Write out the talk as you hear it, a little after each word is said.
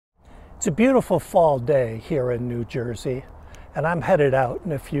It's a beautiful fall day here in New Jersey, and I'm headed out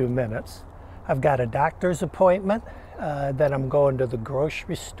in a few minutes. I've got a doctor's appointment, then I'm going to the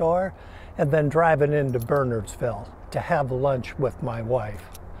grocery store, and then driving into Bernardsville to have lunch with my wife.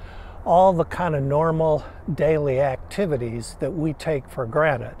 All the kind of normal daily activities that we take for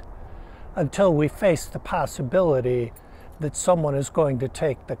granted until we face the possibility that someone is going to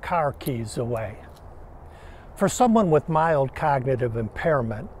take the car keys away. For someone with mild cognitive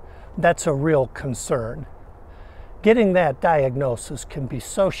impairment, that's a real concern. Getting that diagnosis can be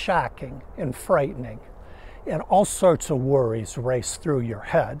so shocking and frightening, and all sorts of worries race through your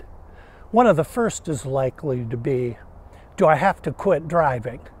head. One of the first is likely to be, do I have to quit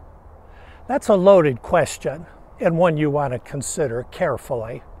driving? That's a loaded question, and one you want to consider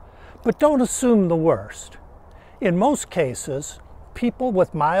carefully. But don't assume the worst. In most cases, people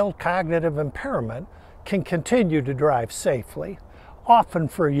with mild cognitive impairment can continue to drive safely, often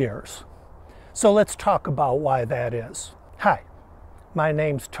for years. So let's talk about why that is. Hi, my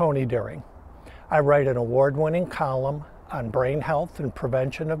name's Tony Deering. I write an award-winning column on brain health and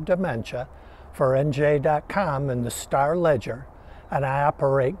prevention of dementia for NJ.com and the Star Ledger, and I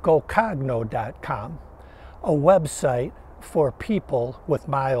operate GoCogno.com, a website for people with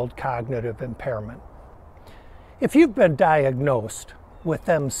mild cognitive impairment. If you've been diagnosed with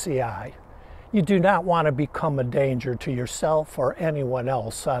MCI, you do not want to become a danger to yourself or anyone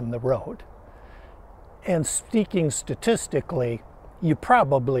else on the road. And speaking statistically, you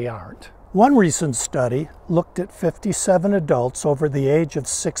probably aren't. One recent study looked at 57 adults over the age of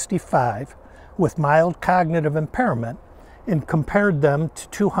 65 with mild cognitive impairment and compared them to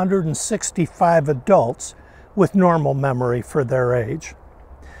 265 adults with normal memory for their age.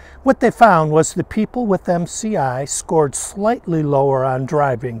 What they found was the people with MCI scored slightly lower on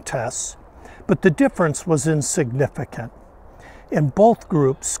driving tests, but the difference was insignificant, and both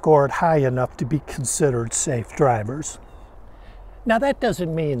groups scored high enough to be considered safe drivers. Now, that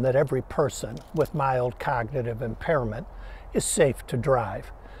doesn't mean that every person with mild cognitive impairment is safe to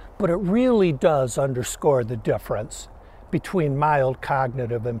drive, but it really does underscore the difference between mild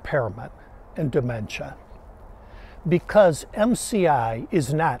cognitive impairment and dementia. Because MCI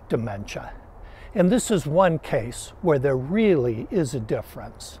is not dementia, and this is one case where there really is a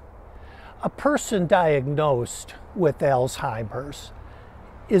difference. A person diagnosed with Alzheimer's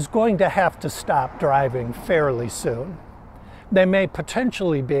is going to have to stop driving fairly soon. They may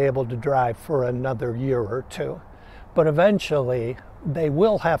potentially be able to drive for another year or two, but eventually they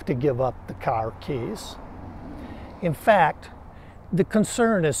will have to give up the car keys. In fact, the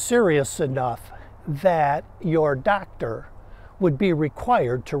concern is serious enough that your doctor would be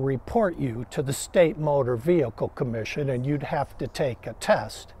required to report you to the State Motor Vehicle Commission, and you'd have to take a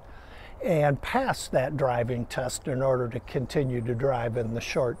test and pass that driving test in order to continue to drive in the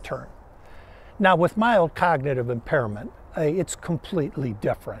short term. Now, with mild cognitive impairment, it's completely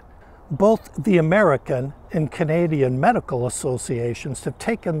different. Both the American and Canadian medical associations have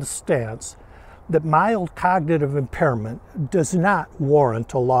taken the stance that mild cognitive impairment does not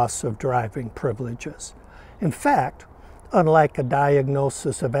warrant a loss of driving privileges. In fact, unlike a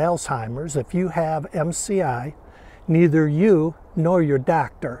diagnosis of Alzheimer's, if you have MCI, neither you nor your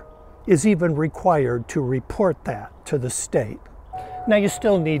doctor is even required to report that to the state. Now, you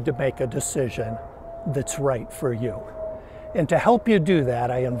still need to make a decision that's right for you. And to help you do that,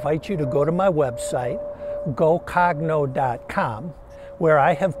 I invite you to go to my website, GoCogno.com, where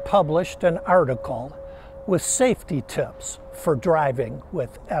I have published an article with safety tips for driving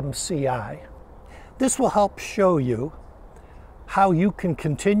with MCI. This will help show you how you can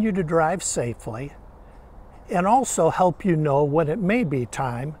continue to drive safely and also help you know when it may be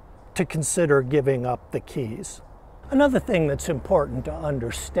time to consider giving up the keys. Another thing that's important to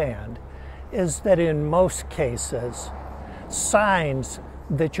understand is that in most cases, signs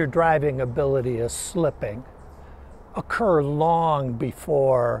that your driving ability is slipping occur long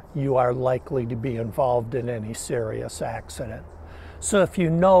before you are likely to be involved in any serious accident. So if you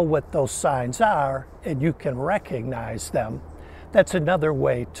know what those signs are and you can recognize them, that's another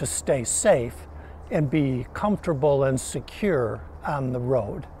way to stay safe and be comfortable and secure on the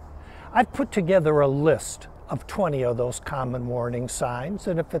road. I've put together a list of 20 of those common warning signs,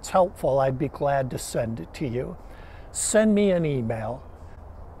 and if it's helpful, I'd be glad to send it to you. Send me an email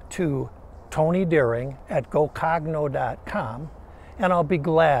to TonyDeering@GoCogno.com, and I'll be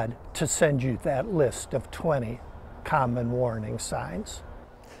glad to send you that list of 20 common warning signs.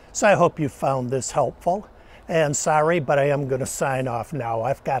 So I hope you found this helpful, and sorry, but I am going to sign off now.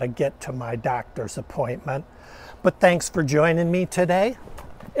 I've got to get to my doctor's appointment. But thanks for joining me today,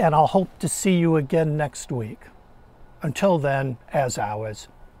 and I'll hope to see you again next week. Until then, as always,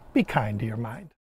 be kind to your mind.